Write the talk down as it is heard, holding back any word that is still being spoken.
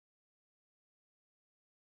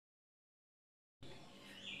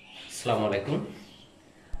আসসালামু আলাইকুম।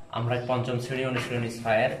 আমরা পঞ্চম শ্রেণী অনুশীলনী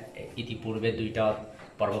 6 ইতিপূর্বে দুইটা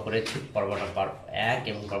পর্ব করেছি, পর্ব নম্বর 1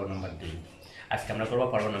 এবং পর্ব নম্বর 2। আজকে আমরা করব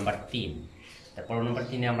পর্ব নম্বর 3। পর্ব নম্বর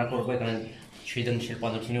 3 আমরা করব এখানে সৃজনশীল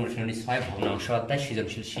পঞ্চম শ্রেণী অনুশীলনী 6 ভগ্নাংশ অধ্যায়,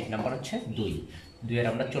 সৃজনশীল শীট নাম্বার হচ্ছে 2। 2 এর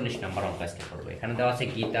আমরা 40 নম্বর অঙ্ক আজকে করব। এখানে দেওয়া আছে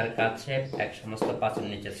গীতার কাছে এক সমস্ত 5 এর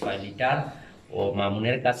নিচে 6 লিটার ও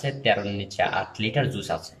মামুনের কাছে 13 এর নিচে 8 লিটার জুস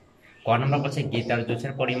আছে। ক নম্বর বলছে গীতার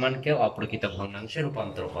জুসের পরিমাণকে অপ্রকৃত ভগ্নাংশে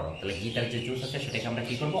রূপান্তর করো। তাহলে গীতার যে জুস আছে সেটাকে আমরা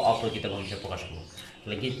কি করব, অপ্রকৃত ভগ্নাংশে প্রকাশ করব।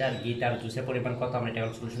 তাহলে গীতার জুসের পরিমাণ কত, আমরা এটা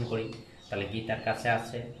এখন সলিউশন করি। তাহলে গীতার কাছে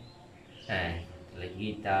আছে, তাহলে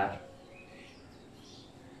গীতার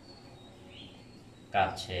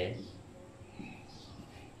কাছে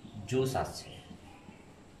জুস আছে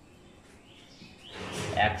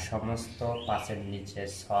এক সমস্ত 5 এর নিচে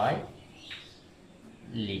 6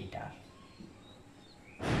 লিটার।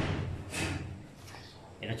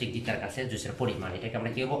 এটা হচ্ছে গীতার কাছে জুসের পরিমাণ, এটাকে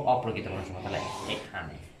আমরা কি করবো, অপ্রকৃত ভগ্নাংশ। তাহলে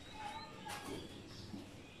এখানে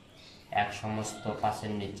এক সমস্ত 5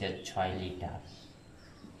 এর নিচে 6 লিটার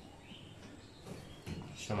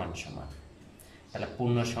সমান সমান, তাহলে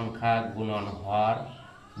পূর্ণ সংখ্যা গুণন হর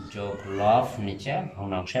যোগ লব নিচে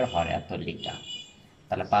ভগ্নাংশের হর এত লিটার।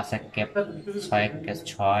 তাহলে 5 একে 6 একে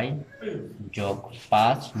 6 যোগ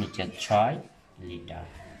 5 নিচে 6 লিটার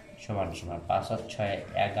সমান সমান 5 আর 6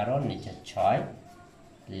 11 নিচে 6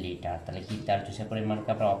 লিটার। তাহলে গীতার জুসের পরিমাণকে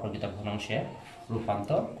আমরা অপ্রকৃত ভগ্নাংশে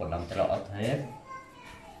রূপান্তর করলাম। তাহলে অতএব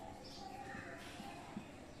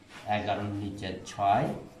 11 নিচে 6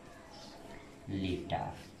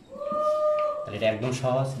 লিটার। তাহলে এটা একদম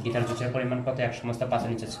সহজ। গীতার জুসের পরিমাণ কত, এক সমস্ত 5 এর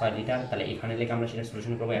নিচে 6 লিটার। তাহলে এখানে লিখে আমরা সেটা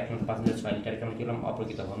সলিউশন করবো। এক সমস্ত 5 এর নিচে 6 লিটারকে আমরা কি করলাম,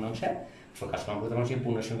 অপ্রকৃত ভগ্নাংশে প্রকাশ করলাম। অপ্রকৃত ভগ্নাংশে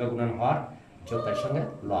পূর্ণ সংখ্যা গুণন হর যোগ তার সঙ্গে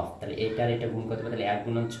লব। তাহলে এইটার এটা গুণ করতে হবে। তাহলে 1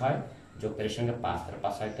 গুণন 6 যোগ তার সঙ্গে 5, তাহলে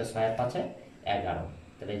 5 আর 1 6 আর 5 11।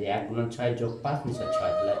 তাহলে এই যে 1 গুণন 6 যোগ 5 নিচে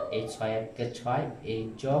 6, তাহলে এই 6 একে 6 এই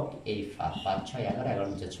যোগ এই 5, 5 6 11, 11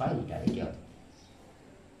 নিচে 6 লিটার। এটি হবে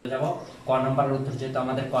যাব ক নম্বরের উত্তর। যেহেতু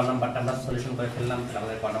আমাদের ক নম্বরটা আমরা সলিউশন করে ফেললাম, তাহলে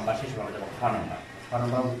আমাদের ক নম্বর শেষ। আমরা যাব খ নম্বর। খ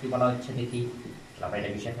নম্বর কি বলা হচ্ছে দেখি, আমরা এটা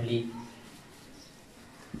বিষয় ফেলি।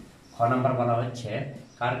 খ নম্বর বলা হচ্ছে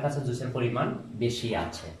কার কাছে জুসের পরিমাণ বেশি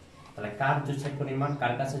আছে। তাহলে কার জুসের পরিমাণ,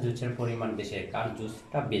 কার কাছে জুসের পরিমাণ বেশি, কার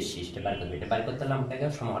জুসটা বেশি সেটা বের করবে। এটা বের করতে হলে আমাকে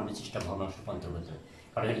সমাহার বিশিষ্ট ভগ্নাংশ রূপান্তর করতে হবে।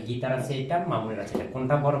 কারণ এখানে গীতার আছে এটা, মামুনের আছে এটা,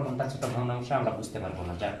 কোনটা বড় কোনটা ছোট ভগ্নাংশ আমরা বুঝতে পারবো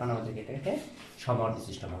না, যার কারণে আমাদেরকে এটাকে সমাহার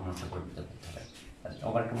বিশিষ্ট ভগ্নাংশ পরিবর্তিত করতে হবে।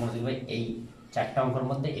 আবার একটু মনে রাখবে, এই 4টা অঙ্কের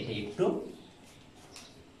মধ্যে এটা একটু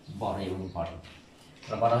বড় এবং ইম্পর্টেন্ট।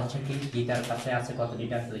 বলা হচ্ছে কি গীতার কাছে আছে কত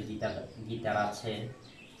লিটার। তাহলে গীতার আছে,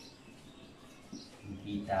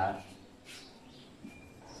 গীতার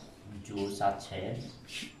জুস আছে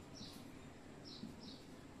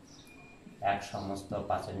এক সমস্ত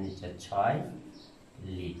 5 এর নিচে 6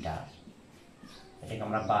 লিটার। এটাকে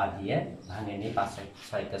আমরা বা দিয়ে ভাঙে নিই। 5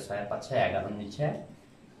 6 কে 6 5 11 নিচে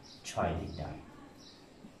 6 লিটার।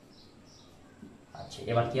 আচ্ছা,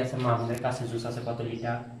 এবার কি আছে, মামুনের কাছে জুস আছে কত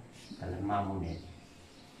লিটার। তাহলে মামুনের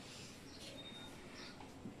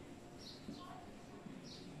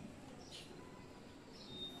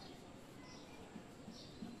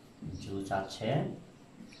জুস আছে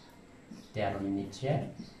 13 নিচে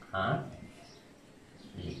 8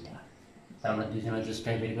 লিটার। তাহলে আমরা দুইজনের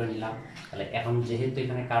জুসটাই বের করে নিলাম। তাহলে এখন যেহেতু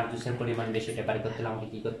এখানে কার জুসের পরিমাণ বেশি, এটা বের করতে হলে আমাকে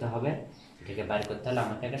কি করতে হবে, এটাকে বের করতে হলে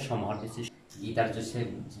আমাকে একটা সমাহার বিশিষ্ট।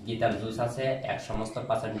 গীতার জুস আছে এক সমস্ত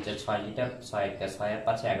 5 এর নিচে 6 লিটার, 6 একে 6 আর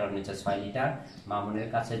 5 11 নিচে 6 লিটার। মামুনের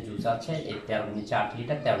কাছে জুস আছে এই 13 নিচে 8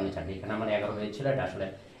 লিটার, 13 নিচে 8। এখানে আমার 11 হয়েছিল, এটা আসলে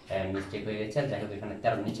মিস্টেক হয়ে গেছে। যাই হোক, এখানে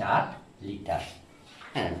 13 নিচে 8 লিটার।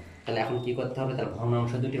 তাহলে এখন কি করতে হবে, তাহলে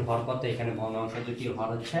ভগ্নাংশ দুটির হর কত, এখানে ভগ্নাংশ দুটির হর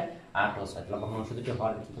হচ্ছে 8 ও 6। তাহলে ভগ্নাংশ দুটির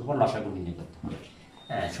হর কি করবো, লসাগু নির্ণয় করতে হবে।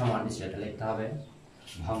 সমান নিশ্চয় এটা লিখতে হবে,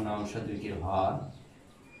 ভগ্নাংশ দুটির হর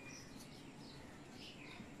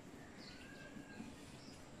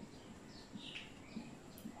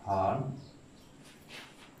হর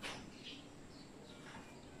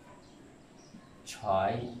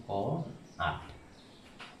 6 ও 8।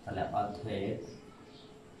 তাহলে অতএব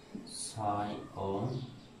 6 ও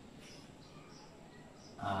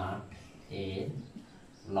 8 এর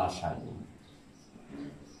লসাগু।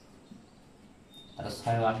 তাহলে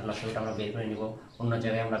 6 ও 8 এর লসাগুটা আমরা বের করে নিব। অন্য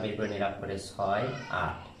জায়গায় আমরা বের করে নিলাম করে 6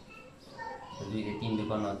 8, 2 দিয়ে 3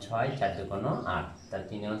 দুগুণ 6, 4 দুগুণ 8, তাহলে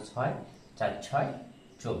 3 গুণ 6 4 6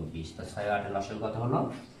 24। তো 6 ও 8 এর লসাগু কত হলো,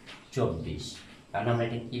 24। কারণ আমরা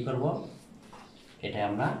এটা কি করব, এটা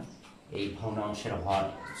আমরা এই ভগ্নাংশের হর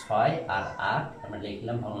 6 আর 8 আমরা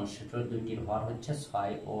লিখলাম। ভগ্নাংশ দুইটির হর হচ্ছে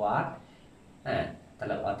 6 ও 8।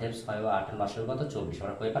 তাহলে অতএব 6 ও 8 এর লসাগু কত, 24।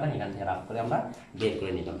 আমরা কই পেলাম, এখান থেকে রাফ করে আমরা বের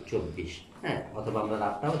করে নিলাম 24। অথবা আমরা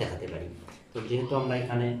রাফটাও দেখাতে পারি। তো যেহেতু আমরা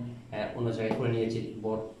এখানে অন্য জায়গায় করে নিয়েছি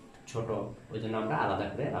বড় ছোট, ওই জন্য আমরা আলাদা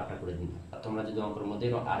করে রাফটা করে দিই। আর তোমরা যদি অঙ্কের মধ্যে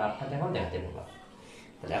আর রাফটা দেখো দেখাতে বলো।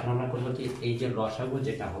 তাহলে এখন আমরা করবো কি, এই যে লসাগু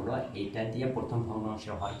যেটা হলো এইটা দিয়ে প্রথম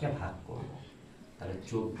ভগ্নাংশের হরকে ভাগ করবো। তাহলে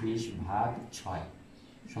 24 ভাগ 6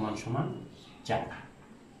 সমান সমান 4।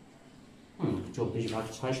 24 ভাগ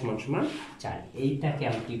 6 সমান সমান 4। এইটাকে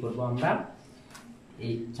আমি কি করবো, আমরা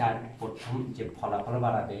এই 4 প্রথম যে ফলাফল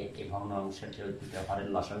বাড়াবে এই ভগ্নাংশের যে দুটো হরের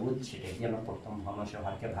লসাগু, সেটা দিয়ে আমরা প্রথম ভগ্নাংশের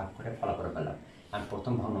হরকে ভাগ করে ফলাফল পেলাম। আমি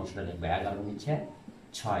প্রথম ভগ্নাংশটা লিখবো 11 নিচে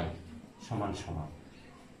 6 সমান সমান,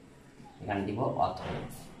 এখানে দিব অতএব,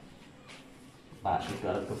 বা একটু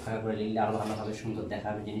আর একটু ফাঁকা করে লিখলে আরো ভালোভাবে সুন্দর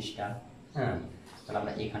দেখাবে জিনিসটা। হ্যাঁ, তাহলে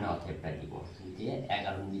আমরা এখানে অতএবটা দিব, দিয়ে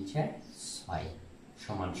 11 নিচে 6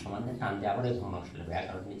 সমান সমান টান দিয়ে আবার এই ভগ্নাংশ লিখবো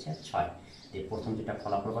 11 নিচে 6 দিয়ে প্রথম যেটা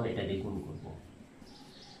ফলাফল বলে এটা দিয়ে গুণ করবো।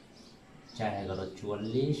 4 11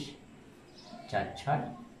 44, 4 6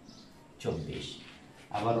 24।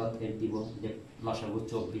 আবার অতএব দিব, যে লসাগু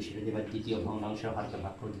 24, এটা দিয়ে দ্বিতীয় ভগ্নাংশের হরকে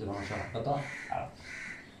ভাগ করে, দ্বিতীয় ভগ্নাংশের হর কত, আর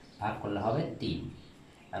ভাগ করলে হবে 3।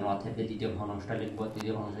 আর অতএব দ্বিতীয় ভগ্নাংশটা লিখবো,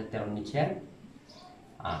 তৃতীয় ভগ্নাংশের 13 নিচে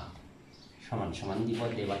 8 সমান সমান দিব,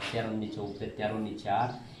 এবার 13 নিচে উপরে 13 নিচে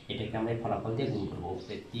 8, এটাকে আমরা ফলাফল দিয়ে গুণ করবো।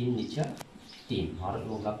 উপরে 3 নিচে 3, হর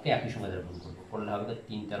এবং লবকে একই সঙ্গে গুণ করবো, করলে হবে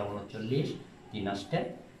 3 13 39, 3 8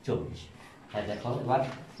 24। হ্যাঁ দেখো, এবার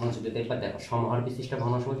মনোযোগ দিয়ে দেখবা, দেখো সমহর বিশিষ্ট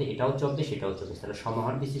ভগ্নাংশ বলতে এটাও 24 এটাও 24। তাহলে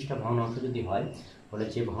সমহর বিশিষ্ট ভগ্নাংশ যদি হয়, বলে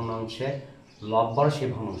যে ভগ্নাংশে লব বড় সেই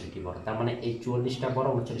ভগ্নাংশটি বড়, তার মানে এই 44টা বড়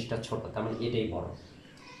 39টা ছোট, তার মানে এটাই বড়।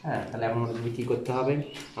 হ্যাঁ, তাহলে এখন আমাদের কি করতে হবে,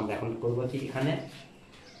 আমরা এখন করবো কি, এখানে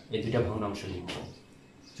এই দুইটা ভগ্নাংশ লিখব।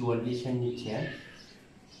 44-এর নিচে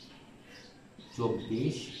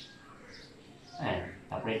 24, হ্যাঁ,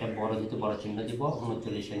 তারপরে এটা বড় যেহেতু বড় চিহ্ন দিব,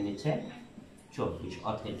 39-এর নিচে 24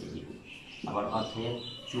 অতএব দিব। আবার অতএব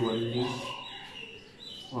 44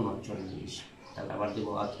 39, তাহলে আবার দিব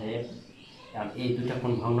অতএব, এই দুইটা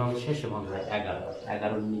কোন ভগ্নাংশে, সে ভগ্নাংশ 11,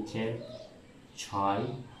 11-এর নিচে 6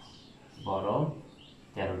 বড়,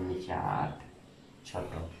 13-এর নিচে 8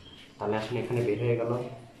 ছোট। তাহলে আসলে এখানে বের হয়ে গেল।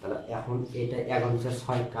 তাহলে এখন এটা 11 নিচে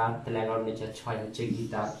 6 কার, তাহলে 11 নিচে 6 হচ্ছে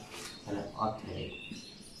গীতা, তাহলে অতএব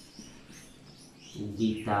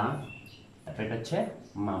গীতা, তারপর এটা হচ্ছে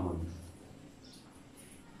মামুন।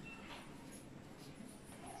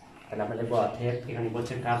 তাহলে আমরা লিখবো অতএব, এখানে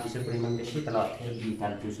বলছে কার জুসের পরিমাণ বেশি, তাহলে অতএব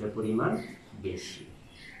গীতার জুসের পরিমাণ বেশি।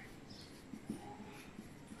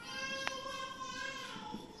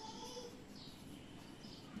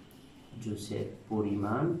 জুসের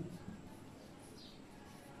পরিমাণ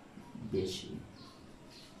বেশি।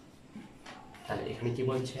 তাহলে এখানে কি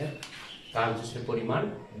বলছে, কার জুসের পরিমাণ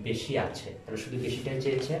বেশি আছে, তাহলে শুধু বেশিটাই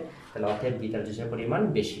চেয়েছে, তাহলে অতএব গীতার জুসের পরিমাণ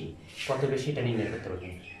বেশি। কত বেশি এটা নির্ণয় করতে পারবে।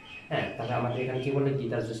 হ্যাঁ, তাহলে আমাদের এখানে কি বললে,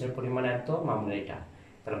 গীতার জুসের পরিমাণ এত, মামুনের এটা।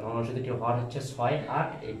 তাহলে ভগ্নাংশ দুটি হর হচ্ছে 6 8,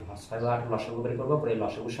 এই 6 8 লসাগু বের করবো, পরে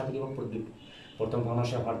লসাগুর সাথে কি প্রথম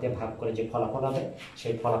ভগ্নাংশের হর দিয়ে ভাগ করে যে ফলাফল হবে,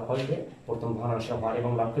 সেই ফলাফল দিয়ে প্রথম ভগ্নাংশের হর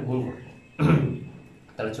এবং লবকে গুণ করবো।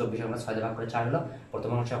 তাহলে 24 আমরা 6 দিয়ে ভাগ করে 4 হলো, প্রথম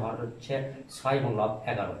ভগ্নাংশের হর হচ্ছে 6 এবং লব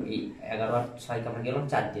 11, এই 11 আর 6কে আমরা গেলাম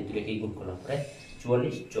 4 দিয়ে, দুটোকেই গুণ করলাম, পরে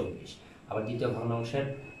 44 24। আবার দ্বিতীয় ভগ্নাংশের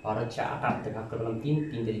হর হচ্ছে 8, 8 দিয়ে ভাগ করলাম 3,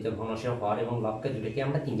 3 দিয়ে দ্বিতীয় ভগ্নাংশের হর এবং লবকে দুটোকে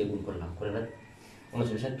আমরা 3 দিয়ে গুণ করলাম, করে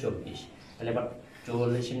 39 আর 24। তাহলে এবার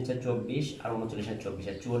 44-এর নিচে 24 আর 39 আর 24,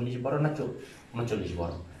 আর 44 বড় না 39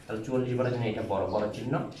 বড়, তাহলে 44 বড় জন্য এটা বড়, বড়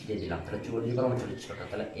চিহ্ন দিয়ে দিলাম। তাহলে 44 বড় 39 ছোট,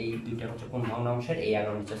 তাহলে এই দুইটা হচ্ছে কোন ভগ্নাংশের, এই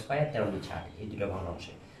 11 নিচে 6 আর 13 নিচে 8, এই দুটো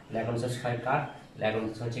ভগ্নাংশে। তাহলে 11 নিচে 6 কার, 11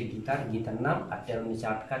 নিচে হচ্ছে গীতার, গীতার নাম, আর 13 নিচে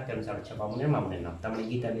 8 কার, 13 নিচে 8 হচ্ছে মামুনের, মামুনের নাম। তার মানে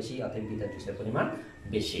গীতা বেশি, অতএব গীতার জুসের পরিমাণ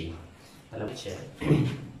বেশি। তাহলে হচ্ছে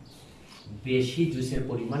বেশি জুসের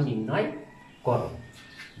পরিমাণ নির্ণয় করো,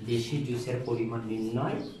 বেশি জুসের পরিমাণ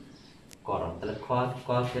নির্ণয় করো। তাহলে খ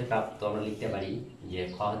হতে প্রাপ্ত আমরা লিখতে পারি যে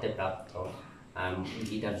খ হতে প্রাপ্ত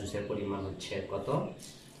গীতার জুসের পরিমাণ হচ্ছে কত,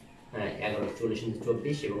 11 40 নিচে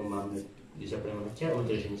 24 এবং মামুনের জুসের পরিমাণ হচ্ছে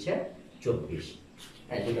 39 নিচে 24।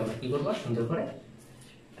 এটাকে আমরা কি করবো, সুন্দর করে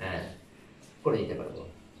করে দিতে পারবো।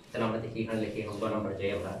 তাহলে আমরা দেখি এখানে লিখি, গ নাম্বার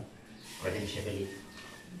যাই আমরা হিসেবে লিখি।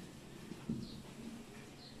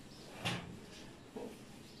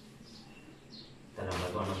 তাহলে আমরা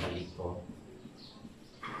গ নাম্বার লিখবো,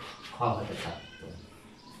 খ হতে প্রাপ্ত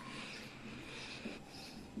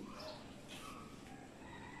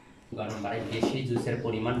গ নম্বরে বেশি জুসের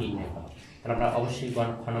পরিমাণ নির্ণয় করা। তাহলে আমরা অবশ্যই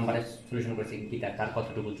খ নম্বরে সলিউশন করেছি গীতা কার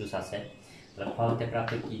কতটুকু জুস আছে। তাহলে খ হতে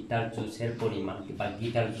প্রাপ্ত গীতার জুসের পরিমাণ, বা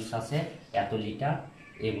গীতার জুস আছে এত লিটার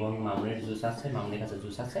এবং মামুনের জুস আছে, মামুনের কাছে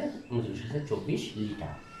জুস আছে 39 আছে 24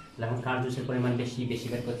 লিটার। তাহলে এখন কার জুসের পরিমাণ বেশি, বেশি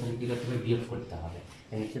বের করতে হলে কী করতে হবে, বিয়োগ করতে হবে।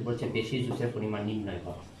 নিচে বলছে বেশি জুসের পরিমাণ নির্ণয়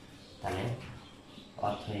করো। তাহলে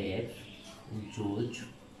অতএব জুস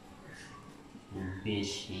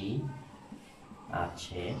বেশি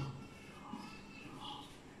আছে,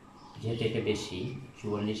 যেহেতু এটা বেশি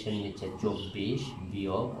 44-এর নিচে 24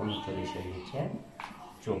 বিয়োগ 39-এর নিচে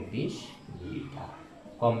 24 লিটার।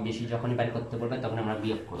 কম বেশি যখনই বের করতে বলবে তখন আমরা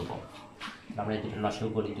বিয়োগ করব। আমরা এই দুটো লসাগু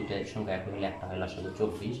করি, দুটোর সঙ্গে এক হলে একটা হয় লসাগু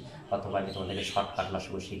 24, অথবা আমি তোমাদেরকে শর্টকাট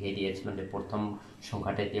লসাগু শিখিয়ে দিয়েছিলাম যে প্রথম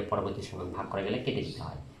সংখ্যাটা দিয়ে পরবর্তী সংখ্যা ভাগ করা গেলে কেটে দিতে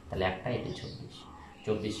হয়। তাহলে একটা এটা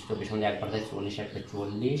 24 মধ্যে একবার দেয় 40, একটা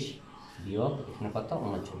 44 বিয়োগ এখানে কত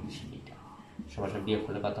 39 লিটার। সবার বিয়োগ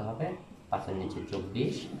করলে কত হবে 5-এর নিচে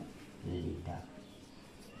 24 লিটার।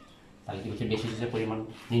 তাহলে কি বলছে বেশি জুসের পরিমাণ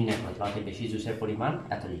নির্ণয় করতে হবে, বেশি জুসের পরিমাণ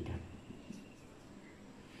এত লিটার।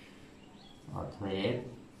 অতএব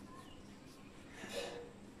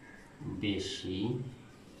বেশি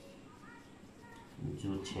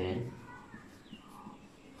জুসের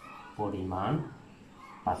পরিমাণ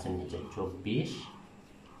 5-এর নিচে 24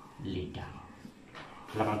 লিটার।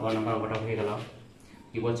 তাহলে আমার গ নম্বর অঙ্কটা হয়ে গেল।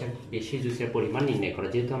 কি বলছে বেশি জুসের পরিমাণ নির্ণয় করা।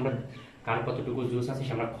 যেহেতু আমরা কার কতটুকু জুস আছে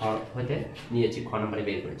আমরা খ হতে নিয়েছি, খ নম্বরে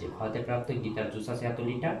বের করেছি। খতে প্রাপ্ত গীতার জুস আছে এত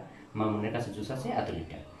লিটার, মামুনের কাছে জুস আছে এত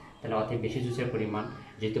লিটার। তাহলে অতএব বেশি জুসের পরিমাণ,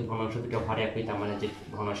 যেহেতু ভগ্নাংশ দুটো হরে একই, তার মানে যে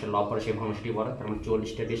ভগ্নাংশের লব বড় সেই ভগ্নাংশটি বড়, তার মানে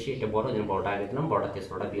 40টা বেশি, এটা বড়, যেন বড়টা আগে দিলাম, বড়টা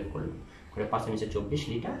 13টা বিয়োগ করলাম করে 5-এর নিচে 24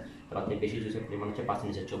 লিটার। তাহলে অতএব বেশি জুসের পরিমাণ হচ্ছে 5-এর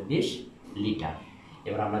নিচে 24 লিটার।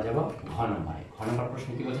 এবার আমরা যাব ঘ নম্বরে। ঘ নম্বর প্রশ্ন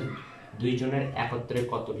কি বলছে, দুইজনের একত্রে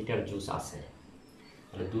কত লিটার জুস আছে।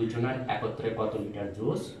 তাহলে দুইজনের একত্রে কত লিটার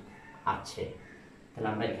জুস আছে। তাহলে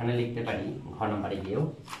আমরা এখানে লিখতে পারি ঘ নম্বরে গিয়েও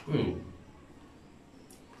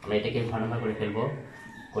আমরা এটাকে ঘ নম্বর করে ফেলবো।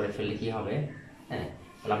 করে ফেললে কি হবে, হ্যাঁ,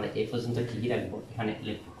 তাহলে আমরা এই পর্যন্ত ঠিকই রাখবো। এখানে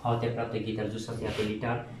খ হতে প্রাপ্ত গীতার জুস আছে এত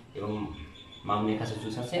লিটার এবং মামুনের কাছে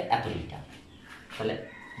জুস আছে এত লিটার। তাহলে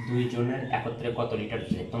দুইজনের একত্রে কত লিটার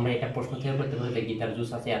জুস। তোমরা এটা প্রশ্ন থেকে করতে পারো যে গীতার জুস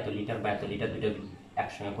আছে এত লিটার বা এত লিটার, দুটো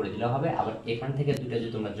একসঙ্গে করে দিলেও হবে। আবার এখান থেকে দুটো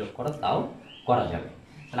যদি তোমরা যোগ করো তাও করা যাবে।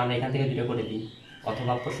 তাহলে আমরা এখান থেকে দুটো করে দিই,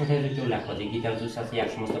 অথবা প্রশ্ন থেকে কেউ লেখো যে গীতার জুস আছে এক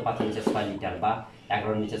সমস্ত 5-এর নিচে 6 লিটার বা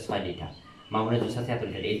 11-এর নিচে 6 লিটার, মামুনের জুস আছে এত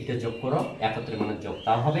লিটার। এই দুটো যোগ করো, একত্রে মানে যোগ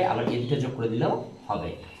তাও হবে, আবার এই দুটো যোগ করে দিলেও হবে।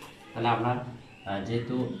 তাহলে আপনার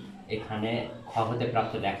যেহেতু এখানে খ হতে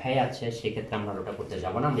প্রাপ্ত লেখাই আছে, সেক্ষেত্রে আমরা ওটা করতে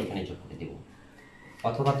যাবো না, আমরা এখানে যোগ করে দেবো।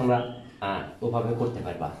 অথবা তোমরা ওভাবে করতে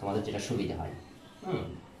পারবা, তোমাদের যেটা সুবিধা হয়।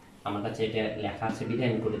 আমার কাছে এটা লেখা আছে বিধায়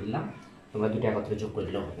আমি করে দিলাম, তোমরা দুটো একত্রে যোগ করে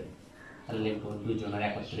দিলেও হবে। তাহলে লিখবো দুজনের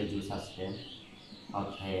একত্রে জুস আসছে,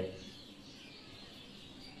 অতএব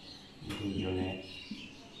দুজনের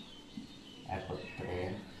একত্রে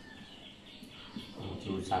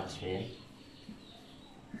জুস আছে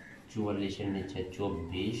 44-এর নিচে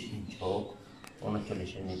 24 যোগ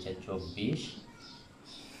 39-এর নিচে 24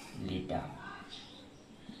 লিটার,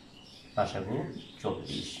 লসাগু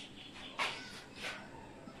 24।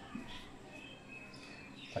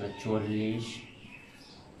 তাহলে 40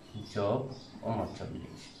 যোগ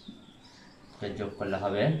 39 যোগ করলে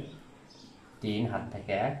হবে 3 হাত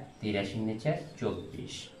থেকে 1, 83-এর নিচে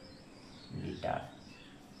 24 লিটার।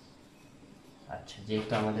 আচ্ছা,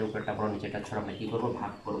 যেহেতু আমাদের উপরটা বড় নিচেটা ছোট, আমরা কি করবো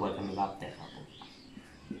ভাগ করবো, আমি ভাগ দেখাবো।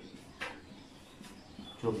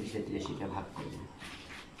 24-এ 83-কে ভাগ করবো,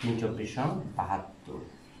 3 24 72,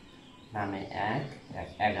 নামে 1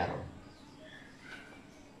 11,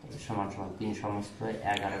 সমান সমান 3 সমস্ত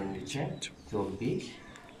 11-এর নিচে 24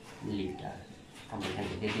 লিটার। আমরা এখান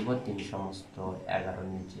থেকে দিব 3 সমস্ত 11-এর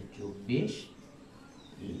নিচে 24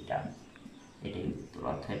 লিটার। এটাই উত্তর,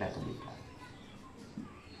 অর্থাৎ এত লিটার।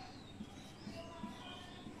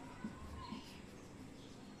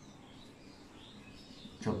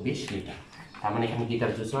 লিটার। তার মানে এখানে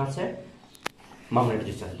গীতার জুসও আছে, মামুনের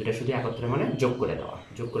জুস আছে, দুটা শুধু একত্রে মানে যোগ করে দেওয়া।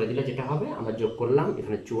 যোগ করে দিলে যেটা হবে, আমরা যোগ করলাম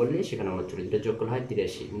এখানে 44, সেখানে 39, দুটো যোগ করলে হয়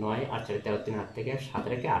 83। 9 আর 4 13, 3 হাত থেকে 7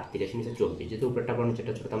 রেখে 8, 83 নিচে 24। যেহেতু উপরটা বড়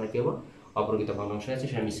নিচেটা ছোট, আমরা কি হবো অপরকৃত ভগ্নাংশ আছে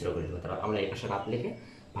সেটা মিশ্র করে দেবো। তাহলে আমরা এই পাশে রাত লিখে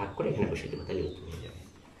ভাগ করে এখানে বসিয়ে দেবো, তাহলে উত্তর হয়ে যাবে।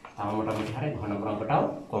 আমার মোটামুটি হারে ঘ নম্বর অঙ্কটাও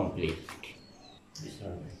কমপ্লিট।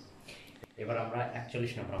 এবার আমরা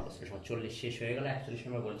 41 নম্বর অঙ্ক শেষ, 40 শেষ হয়ে গেল। 41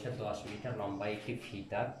 নম্বর বলছে 10 মিটার লম্বা একটি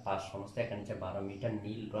ফিতার 5 সমস্ত একের নিচে 12 মিটার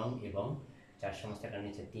নীল রং এবং 4 সমস্ত একের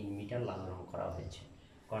নিচে 3 মিটার লাল রং করা হয়েছে।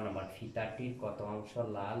 ক নম্বর ফিতাটির কত অংশ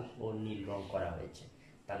লাল ও নীল রং করা হয়েছে।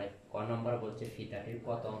 তাহলে ক নম্বর বলছে ফিতাটির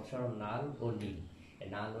কত অংশ লাল ও নীল,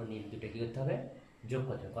 লাল ও নীল দুটো কি করতে হবে যোগ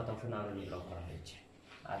করতে হবে, কত অংশ লাল ও নীল রং করা হয়েছে।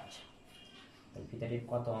 আচ্ছা, তাহলে ফিতাটির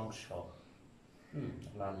কত অংশ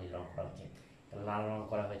লাল নীল রং করা হয়েছে। লাল রং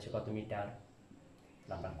করা হয়েছে কত মিটার,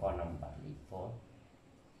 আমরা ক নাম্বার লিখব।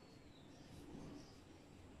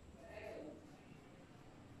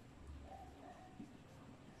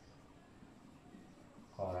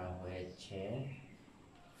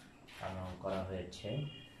 করা হয়েছে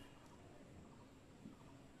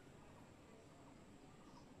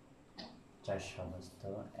 4 4 সমস্ত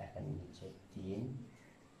 1 নিচে 3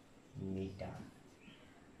 মিটার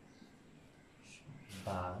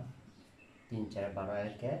বা 3 4 12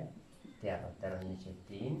 1 13 13 নিচে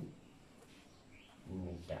 3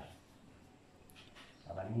 মিটার।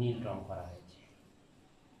 আবার নীল রং করা হয়েছে,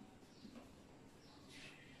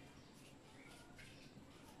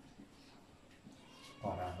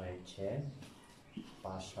 করা হয়েছে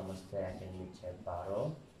 5 সমস্ত 1 নিচে 12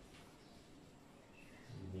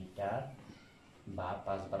 মিটার বা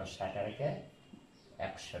 5 12 60 রেখে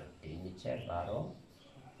 61 নিচে 12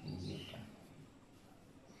 মিটার।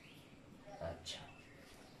 আচ্ছা,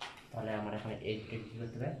 তাহলে আমরা এখানে এই দুটো কি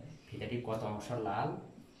করতে হবে, ফিতাটি কত অংশ লাল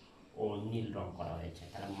ও নীল রং করা হয়েছে।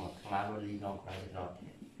 তাহলে লাল ও নীল রং করা হয়েছে,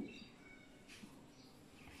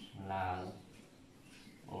 লাল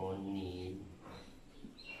ও নীল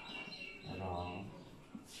রং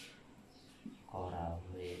করা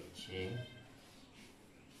হয়েছে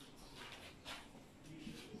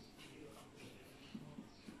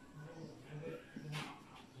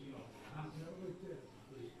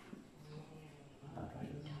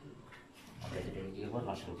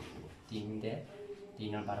লসাগু করবো 3 দিয়ে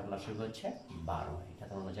 3 আর 12 লসাগু হচ্ছে 12। এটা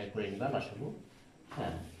তোমরা মজা করে নিবা লসাগু।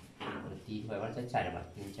 হ্যাঁ, 3 কয়বার যায় 4 বার,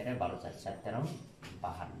 3 4 12 4 4 13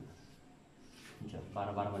 52 যোগ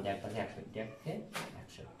 12 12 মধ্যে 1 পাশে 61 1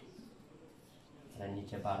 61। তাহলে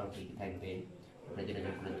নিচে 12 ঠিক থাকবে, উপরে যেটা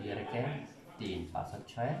যোগ করে 2 আর 1 3 5 আর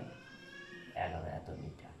 6 11 এত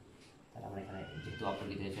মিটার। তাহলে আমরা এখানে যেহেতু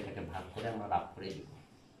অপরিত হয়েছে এটাকে ভাগ করে আমরা লাভ করে দিব।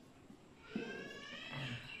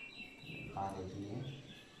 12 দিয়ে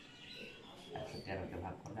 113কে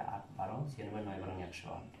ভাগ করলে 8 12 96 9 12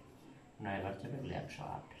 108, 9 বার যাবে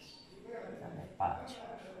 108। তাহলে 5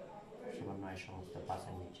 সমান 9 সমস্ত 5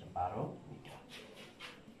 এর নিচে 12 মিটার।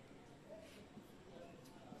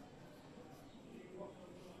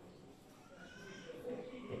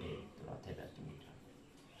 এটাই অর্থাৎ এত মিটার।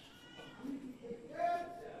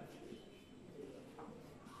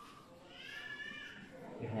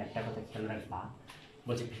 এখানে একটা কথা খেয়াল রাখবা,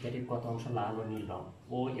 বলছে ফিতাটির কত অংশ লাল ও নীল রং,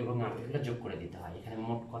 ও এবং আর্থিকটা যোগ করে দিতে হয়। এখানে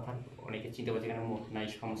মোট কথা অনেকে চিন্তা করছে এখানে মোট নাই,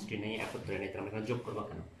 সমষ্টি নেই, একত্রে নেই, তাহলে আমরা এখানে যোগ করবো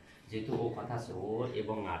কেন? যেহেতু ও কথা আছে ও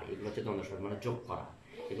এবং আর, এগুলো হচ্ছে দ্বন্দ্ব শব্দ, মানে যোগ করা,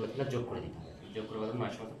 এগুলো থেকে যোগ করে দিতে হবে। যোগ করে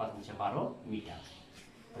 9 সমস্ত 5 নিচে 12 মিটার।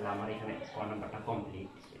 তাহলে আমার এখানে ক নাম্বারটা কমপ্লিট।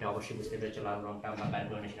 এটা অবশ্যই বুঝতে পেরেছো, লাল রংটা আমরা বাইর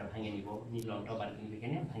করে সেটা ভেঙে নিব, নীল রংটাও বাইর করে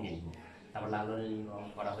এখানে ভেঙে নিব। তারপর লাল নীল রং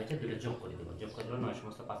করা হয়েছে, দুটো যোগ করে দেবো, যোগ করে দিল 9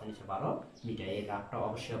 সমস্ত 5 নিচে 12 মিটার। এই রাগটা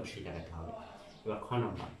অবশ্যই দেখাতে হবে। এবার খ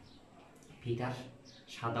নাম্বার, ফিতার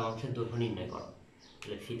সাদা অংশের দৈর্ঘ্য নির্ণয় করো।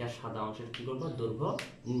 তাহলে ফিতার সাদা অংশের কী করবো, দৈর্ঘ্য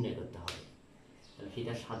নির্ণয় করতে হবে। তাহলে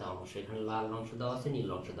ফিতার সাদা অংশ, এখানে লাল অংশ দেওয়া আছে, নীল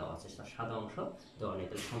অংশ দেওয়া আছে, সাদা অংশ দেওয়া নেই।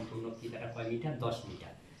 তাহলে সম্পূর্ণ ফিতাটা কয় মিটার, 10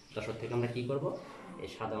 মিটার। 10 থেকে আমরা কী করবো, এই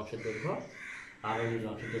সাদা অংশের দৈর্ঘ্য আর নীল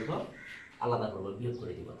অংশের দৈর্ঘ্য আলাদা করবো, বিয়োগ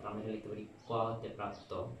করে দিব। তাহলে আমরা লিখতে পারি ক হতে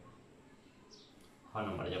প্রাপ্ত, খ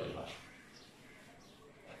নম্বরে যাবো। এবার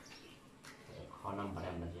খ নম্বরে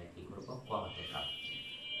আমরা যে কী করবো, ক হতে প্রাপ্ত,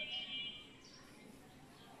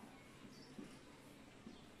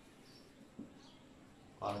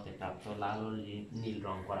 ক হতে প্রাপ্ত লাল ও নীল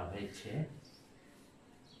রং করা হয়েছে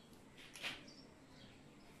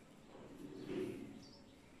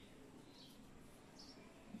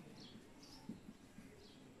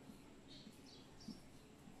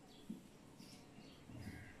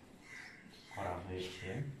হয়েছে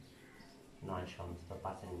 9 সমস্ত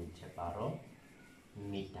 5 এর নিচে 12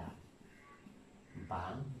 মিটার, বা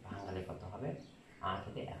ভাঙালে কত হবে, 8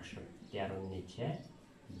 থেকে 113 নিচে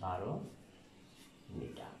 12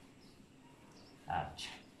 মিটার।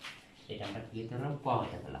 আচ্ছা, এটা আমরা কি পেলাম, ক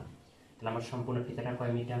হতে পেলাম। তাহলে আমার সম্পূর্ণ ফিতাটা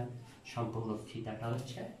কয় মিটার, সম্পূর্ণ ফিতাটা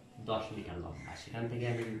হচ্ছে 10 মিটার লম্বা। সেখান থেকে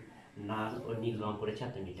আমি লাল ও নীল রং করেছি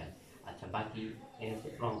এত মিটার। আচ্ছা, বাকি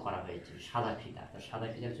রং করা হয়েছে সাদা ফিতা, তো সাদা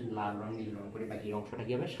ফিতা যদি লাল রং নীল রং করি, বাকি অংশটা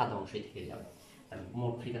কি হবে, সাদা অংশই থেকে যাবে। তাহলে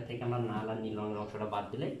মোট ফিতা থেকে আমরা লাল আর নীল রঙের অংশটা বাদ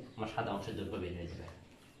দিলে আমার সাদা অংশের দৈর্ঘ্য বের হয়ে যাবে।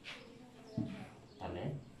 তাহলে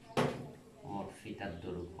মোট ফিতার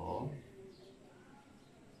দৈর্ঘ্য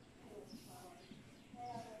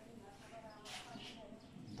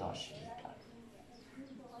 10 মিটার।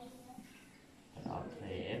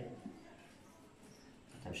 অতএব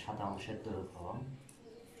সাদা অংশের দৈর্ঘ্য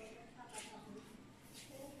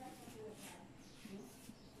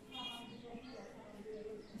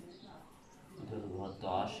দৈর্ঘ্য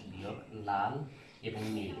 10 বিয়োগ লাল এবং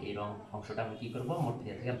নীল, এই রং অংশটা আমি কি করবো, মোট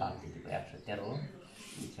ফিতা থেকে বাদ দিয়ে দেবো। 113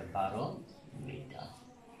 নিচে 12 মিটার।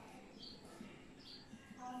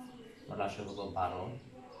 লসাগু করবো 12,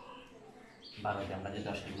 12 দিয়ে আমরা যে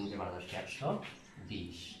 10 নিচে 12 10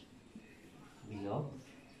 120 বিয়োগ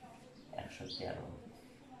 113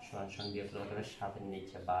 সমান বিয়োগ করলে 7 এর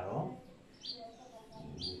নিচে 12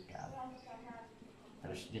 মিটার।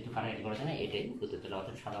 তাহলে যেহেতু কাটাকাটি করা যায় না, এটাই উত্তর, তাহলে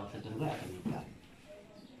অর্থাৎ সাদা অংশের দৈর্ঘ্য 1 মিটার।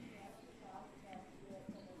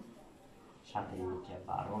 7 এর নিচে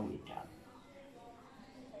 12 মিটার।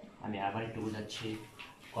 আমি আবার একটু বোঝাচ্ছি।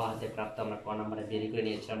 ক হাতে প্রাপ্ত আমরা ক নম্বরে বের করে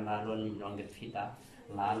নিয়েছিলাম লাল ও নীল রঙের ফিতা,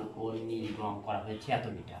 লাল ও নীল রং করা হয়েছে এত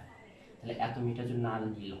মিটার। তাহলে এত মিটার যদি লাল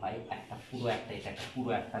নীল হয়, এটা একটা পুরো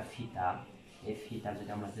একটা ফিতা, এই ফিতা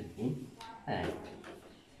যদি আমরা যদি হ্যাঁ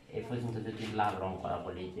এই পর্যন্ত যদি লাল রং করা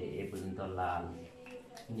বলি, যে এই পর্যন্ত লাল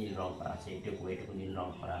নীল রং করা আছে, এইটুকু নীল রং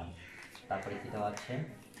করা, তারপরে কি দেওয়া আছে,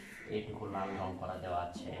 এইটুকু লাল রং করা দেওয়া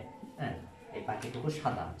আছে, হ্যাঁ এই বাকিটুকু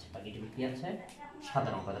সাদা আছে, বাকিটুকু কি আছে, সাদা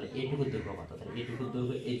রং করা। তাহলে এইটুকুর দৈর্ঘ্য কত, তাহলে এইটুকুর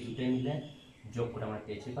দৈর্ঘ্য এই দুটোই মিলে যোগ করে আমরা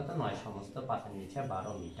পেয়েছি কত, 9 সমস্ত 5 এর নিচে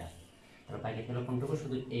 12 মিটার। তাহলে বাকি হলো কোনটুকু,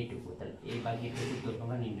 শুধু এইটুকু। তাহলে এই বাকিটুকুর দৈর্ঘ্য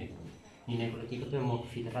আমরা নির্ণয় করব। নির্ণয় করলে কি করতে হবে, মোট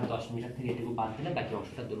ফিতাটা 10 মিটার থেকে এটুকু বাদ দিলে বাকি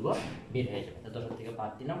অংশটা দৈর্ঘ্য বের হয়ে যাবে। তাহলে 10 থেকে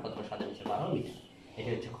বাদ দিলাম কত, 7 এর নিচে 12 মিটার। এটা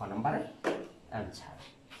হচ্ছে খ নম্বরের অ্যান্সার।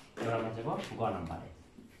 এবার আমরা যাব গ নম্বরে।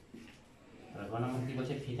 গ নম্বর কি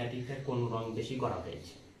বলছে, ফিতাটিতে কোন রং বেশি করা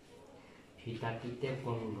হয়েছে। ফিতাটিতে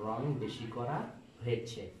কোন রং বেশি করা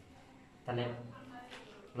হয়েছে, তাহলে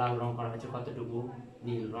লাল রং করা হয়েছে কতটুকু,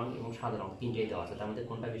 নীল রং এবং সাদা রং তিনটেই দেওয়া আছে, তার মধ্যে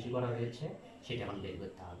কোনটা বেশি করা হয়েছে সেটা এখন বের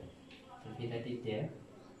করতে হবে। তো ফিতাটিতে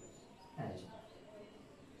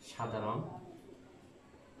সাদা রং,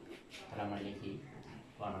 তাহলে আমরা লিখি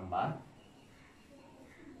ক নাম্বার,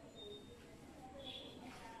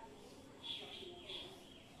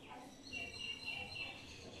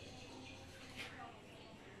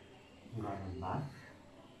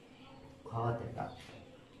 খতে প্রাপ্ত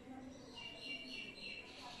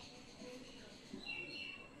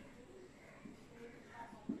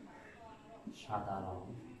সাদা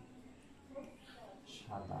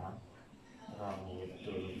রঙের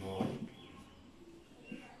দৈর্ঘ্য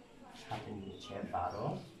 7 এর নিচে 12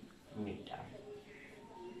 মিটার।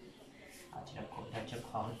 আচ্ছা, এটা হচ্ছে খ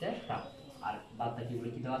হতে প্রাপ্ত। আর বাদ বাকিগুলো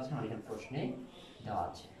কি দেওয়া আছে, আমার এখানে প্রশ্নে দেওয়া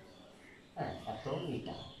আছে, হ্যাঁ এত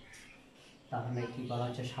মিটার। তাহলে কি বলা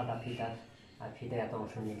হচ্ছে, সাদা ফিতার আর ফিতার এত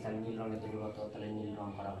অংশ নীল, তাহলে নীল রঙের দৈর্ঘ্য কত, তাহলে নীল রং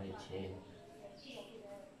করা হয়েছে,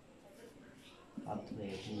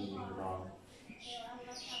 নীল রং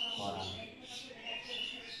করা,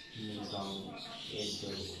 নীল রং এর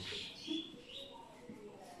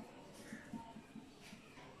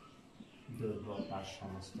দৈর্ঘ্য 5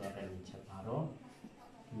 সমস্ত 1 এর নিচে 12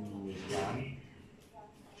 মিটার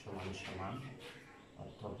সমান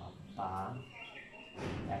অথবা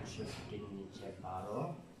 160 এর নিচে 12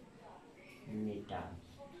 মিটার।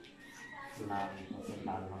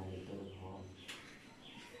 লাল রঙের দৈর্ঘ্য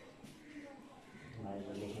তোমরা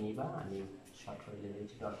এগুলো লিখে নিবা, আমি শর্ট করে লিখে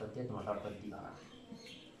দিচ্ছি ডট দিয়ে, তোমরা ডট দিবা না।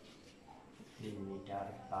 3 মিটার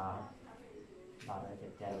বা 12 কে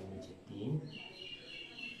 13 নিচে 3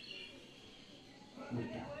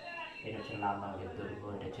 মিটার। এটা হচ্ছে লাল রঙের দৈর্ঘ্য,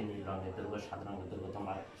 এটা হচ্ছে নীল রঙের দৈর্ঘ্য, সাদা রঙের দৈর্ঘ্য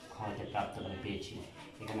তোমরা ক্ষমতা প্রাপ্ত করে পেয়েছি।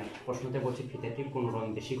 এখানে প্রশ্নতে বলছি ফিতাটি কোন রং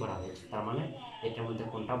বেশি করা হয়েছে, তার মানে এটার মধ্যে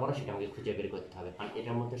কোনটা বড় সেটা আমাকে খুঁজে বের করতে হবে, কারণ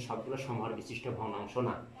এটার মধ্যে সবগুলো সমহর বিশিষ্ট ভগ্নাংশ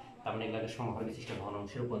না, তার মানে এগুলোকে সমহর বিশিষ্ট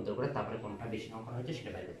ভগ্নাংশে রূপান্তর করে তারপরে কোনটা বেশি রং করা হয়েছে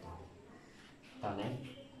সেটা বের করতে হবে। তাহলে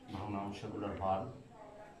ভগ্নাংশগুলোর ভর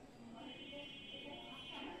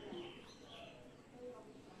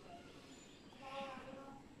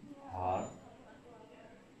ভর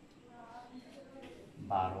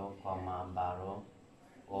 12,12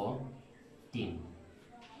 ও 3,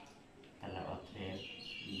 তাহলে অতএব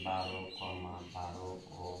 12,12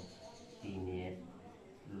 ও 3 এর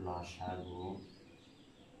লসাগু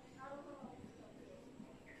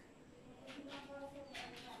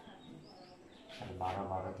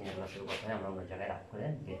 12, 3 এর লসাগু কত হয় আমরা অন্য জায়গায় রাখ করে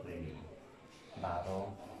বের করে নিব। 12,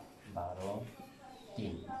 12,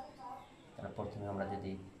 3, তাহলে প্রথমে আমরা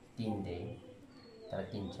যদি 3 দেই, তাহলে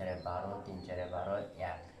 3 4 12, 3 4 12,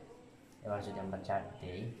 1। এবার যদি আমরা 4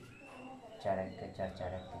 দেই, 4 1 4,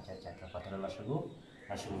 4 1 4, 4 কত হলো লসাগু,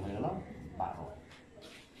 লসাগু হয়ে গেল 12।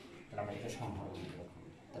 তাহলে আমরা এটা সম্ভব নিব।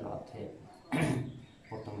 তাহলে অর্থে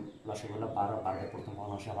প্রথম লসাগু হলো 12, 12 প্রথম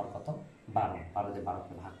ভগ্নাংশ আবার কত 12, 12 দিয়ে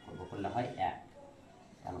 12কে ভাগ করবো করলে হয় 1।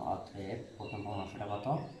 তাহলে অর্থে প্রথম ভগ্নাংশটা কত,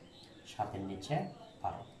 7 এর নিচে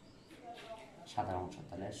 12 সাদা অংশ,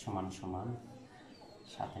 তাহলে সমান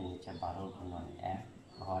 7 এর নিচে 12 গুণন 1,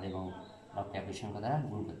 ঘর এবং লবকে একই সংখ্যা দ্বারা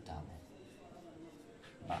গুণ করতে হবে।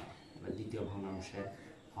 এবার দ্বিতীয় ভগ্নাংশের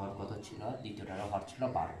হর কত ছিল, দ্বিতীয়টারও হর ছিল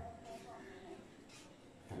 12,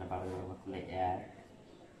 তাহলে 12 ব্যবহার করলে 1,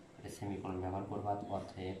 এটা সেমিকোলন ব্যবহার করবা,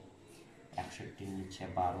 অতএব 61 এর নিচে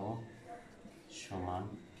 12 সমান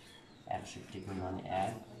 61 গুণন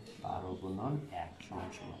 1, 12 গুণন 1 সমান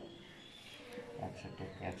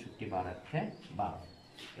 61 61, 12 12।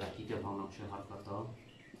 এবার তৃতীয় ভগ্নাংশের হর কত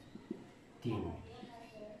 3,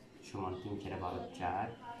 সমান 3 4 12 4,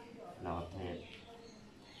 অতএব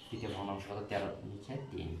তৃতীয় ভগ্নাংশ কত 13 নিচে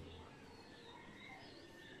 3,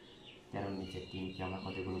 13 নিচে 3 কে আমরা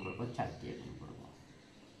কত গুণ করবো 4 দিয়ে গুণ করবো,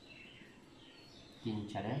 3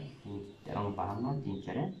 4 3 13 52, 3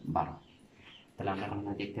 4 12। তাহলে আমরা এখন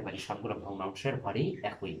দেখতে পারি সবগুলো ভগ্নাংশের হরই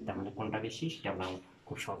একই, তার মানে কোনটা বেশি সেটা আমরা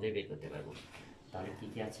খুব সহজেই বের করতে পারবো। তাহলে কি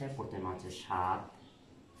কি আছে, প্রথমে আছে 7,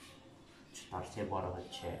 তার চেয়ে বড়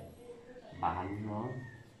হচ্ছে 52,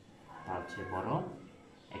 তার চেয়ে বড়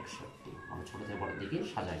 61। আমরা ছোট থেকে বড় দিকে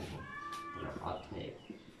সাজাই নেব। তাহলে অতএব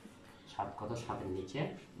 7 কত, 7-এর নিচে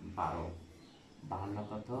 12, 52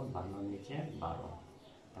 কত, 52-এর নিচে 12,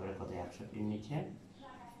 তারপরে কত 61-এর নিচে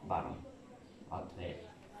 12। অতএব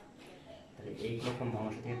তাহলে এইগুলো কোন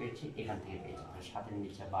ভগ্নাংশ থেকে পেয়েছি, এখান থেকে পেয়েছি। 7-এর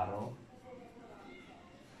নিচে 12,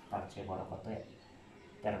 তার চেয়ে বড় কত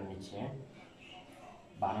 13-এর নিচে,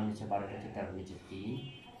 12-এর নিচে 12টা হচ্ছে 13-এর নিচে 3,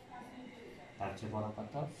 তার চেয়ে বড়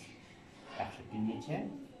কত 61-এর নিচে,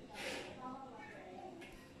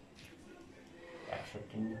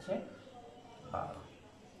 61-এর নিচে 12।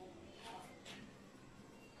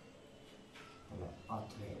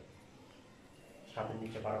 অতএব 7-এর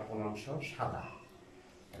নিচে 12 কোন অংশ, সাদা,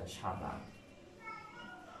 তাহলে সাদা।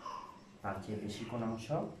 তার চেয়ে বেশি কোন অংশ,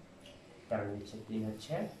 13-এর নিচে 3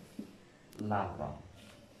 হচ্ছে লাল রং।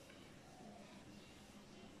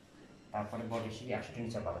 তারপরে বড় বেশি 61-এর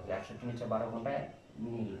নিচে 12, 61-এর নিচে 12 কোনটা,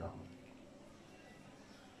 নীল রং।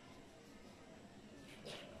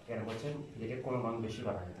 কেন বলছেন, এদিকে কোন রং বেশি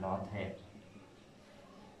করা হয়, অতএব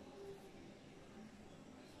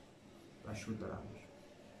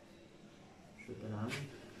সুতরাং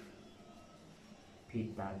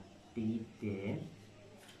ফিতাটিতে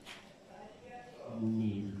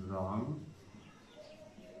নীল রং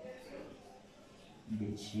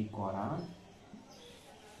বেশি করা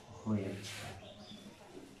হয়েছে,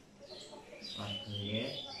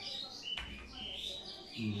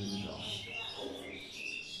 নীল রং।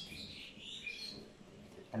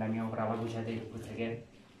 তাহলে আমি আমরা আবার বুঝাতে থেকে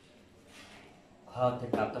হতে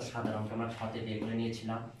প্রাপ্ত সাদা রংটা আমরা হতে বের করে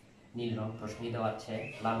নিয়েছিলাম, নীল রং প্রশ্নে দেওয়া আছে,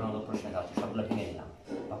 লাল রঙের প্রশ্নে দেওয়া আছে, সবগুলো ভেঙে নিলাম।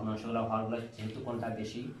 ভগ্নাংশগুলো হরগুলো যেহেতু কোনটা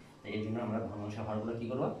বেশি, তাই এই জন্য আমরা ভগ্নাংশ হরগুলো কী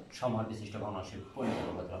করবো, সমহর বিশিষ্ট ভগ্নাংশে পরিণত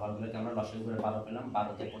করবো। হরগুলোকে আমরা লসাগু করে 12 পেলাম।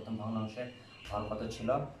 12তে প্রথম ভগ্নাংশের হর কত ছিল,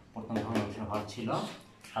 প্রথম ভগ্নাংশের হর ছিল,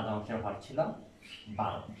 সাদা অংশের হর ছিল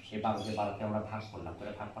 12। সেই 12কে 12কে আমরা ভাগ করলাম,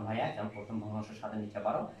 করে ভাগফল হয় 1, এবং প্রথম ভগ্নাংশ 7-এর নিচে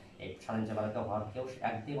 12, এই 7-এর নিচে 12কে হরকেও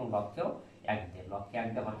 1 দিয়ে এবং লবকেও 1 দিয়ে, লবকে 1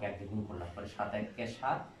 দিয়ে হরকে 1 দিয়ে গুণ করলাম, করে 7 1-কে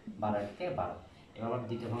 7, 12 1-কে 12। এবার আবার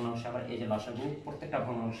দ্বিতীয় ভগ্নাংশে আবার এই যে লসাগু, প্রত্যেকটা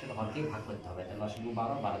ভগ্নাংশের হরকেই ভাগ করতে হবে, তাহলে লসাগু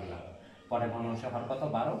 12, 12 দিলাম। পরের ভগ্নাংশের হর কত,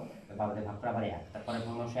 12, 12 দিয়ে ভাগ করে আবার 1। তারপরে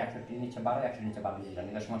ভগ্নাংশে 61-এর নিচে 12, 61-এর নিচে 12 দিলাম,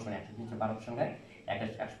 এটা সমান 61-এর নিচে 12-এর সঙ্গে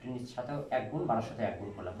 61-এর নিচে সাথেও 1 গুণ, 12-এর সাথে 1 গুণ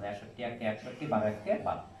করলাম, 61 1-কে 61, 12 1-কে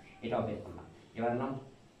 12, এটাও বের করলাম। এবার নাম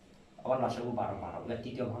আবার লসাগু 12, 12। এবার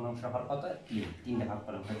তৃতীয় ভগ্নাংশ হর কত, 3, 3 দিয়ে ভাগ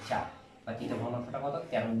করলাম 4। বা তৃতীয় ভগ্নাংশটা কত,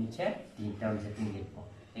 13-এর নিচে 3, 13-এর নিচে 3 লিখবো।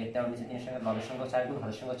 এই 13-এর নিচে 3-এর সঙ্গে লবের সঙ্গে 4 গুণ,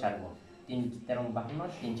 হরের সঙ্গে 4 গুণ, 3 13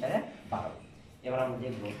 52, 3 4 12। এবার আমরা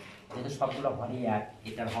দেখবো যেহেতু সবগুলো হরই 1,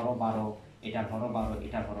 এটার হরও 12, এটার হরও 12,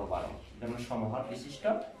 এটার হরও 12, এটা হলো সমহর বিশিষ্ট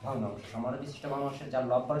ভগ্নাংশ। সমহর বিশিষ্ট ভগ্নাংশের যার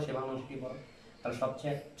লব বড় সে ভগ্নাংশটি বড়। তাহলে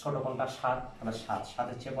সবচেয়ে ছোট কোনটা, 7, তাহলে 7,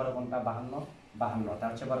 7-এর চেয়ে বড় কোনটা, 52, 52,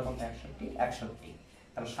 তার চেয়ে বড় কোনটা, 61, 61।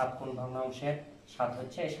 তাহলে 7 কোন ভগ্নাংশের, 7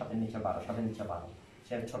 হচ্ছে 7-এর নিচে 12, 7-এর নিচে 12,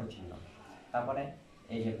 সে ছোট চিহ্ন। তারপরে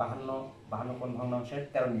এই যে 52, 52 কোন ভগ্নাংশের,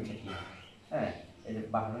 13-এর নিচে 3, হ্যাঁ, এই যে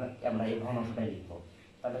 52 আমরা এই ভগ্নাংশটাই লিখবো।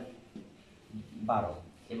 তাহলে 12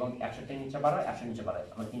 এবং 61-এর নিচে 12, 100-এর নিচে 12,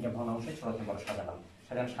 আমরা তিনটা ভগ্নাংশে ছোট থেকে বড় সাজালাম।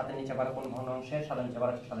 সেখানে 7-এর নিচে 12 কোন ভগ্নাংশে, 7-এর নিচে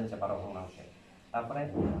 12 হচ্ছে 7-এর নিচে 12 ভগ্নাংশে। তারপরে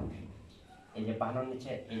এই যে 52-এর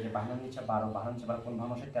নিচে, এই যে 52-এর নিচে 12, 52-এর নিচে 12 কোন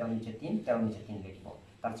ভগ্নাংশে, 13-এর নিচে 3, 13-এর নিচে 3 লিখবো।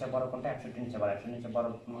 তার চেয়ে বড় কোনটা, 61-এর নিচে 12, 61-এর নিচে বড়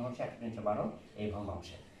ভগ্নাংশে, 61-এর নিচে 12 এই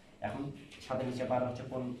ভগ্নাংশে। এখন 7-এর নিচে 12 হচ্ছে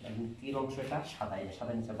কোন, কি অংশ এটা, সাদা, এই যে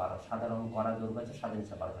 7-এর নিচে 12, সাদা রং করা দৈর্ঘ্য আছে 7-এর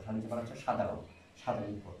নিচে 12, 7-এর নিচে 12 হচ্ছে সাদা রং, সাদা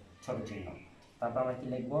লিখবো ছোট চিহ্ন। তারপর আমরা কি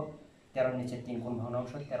লিখবো, 13-এর নিচে 3 কোন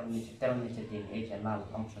ভগ্নাংশ, 13-এর নিচে 3, এই যে লাল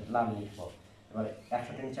অংশ, লাল লিখবো। এবার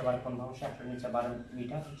 61-এর নিচে 12 কোন ভগ্নাংশ, 61-এর নিচে 12,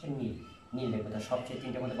 এটা হচ্ছে নীল, নীল লিখবো। তার সবচেয়ে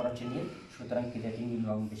 3টের মধ্যে বলা হচ্ছে নীল, সুতরাং ফিতাটি নীল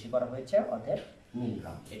রং বেশি করা হয়েছে, অতএব নীল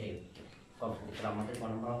রং। এটাই কমপ্লিট। আমাদের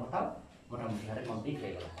গণনাটা মোটামুটি হারে কমপ্লিট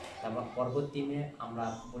হয়ে গেল। তারপর পরবর্তী দিনে আমরা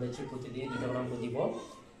বলেছি প্রতিদিন 2টা অঙ্ক দিব,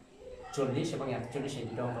 40 এবং 41, এই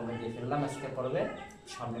 2টা অঙ্ক আমরা দিয়ে ফেললাম আজকে পর্বে।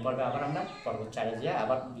 সামনে পর্বে আবার আমরা পর্ব 4-এ যাই,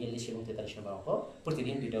 আবার 42 এবং 43 নম্বর অঙ্ক,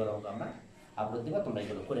 প্রতিদিন 2টা অঙ্ক আমরা আপলোড দিব, তোমরা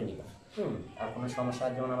এগুলো করে নিবা। আর কোনো সমস্যা,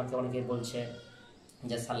 যেমন আমাকে অনেকেই বলছে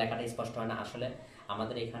যে স্যার লেখাটা স্পষ্ট হয় না, আসলে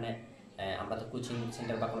আমাদের এখানে আমরা তো কোচিং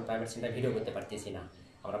সেন্টার বা কোনো প্রাইভেট সেন্টার ভিডিও করতে পারতেছি না,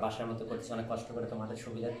 আমরা বাসার মতো করতেছি, অনেক কষ্ট করে তোমাদের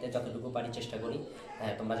সুবিধার্থে যতটুকু পারি চেষ্টা করি।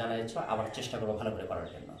 তোমরা জানাচ্ছ, আবার চেষ্টা করবো ভালো করে করার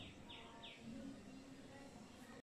জন্য।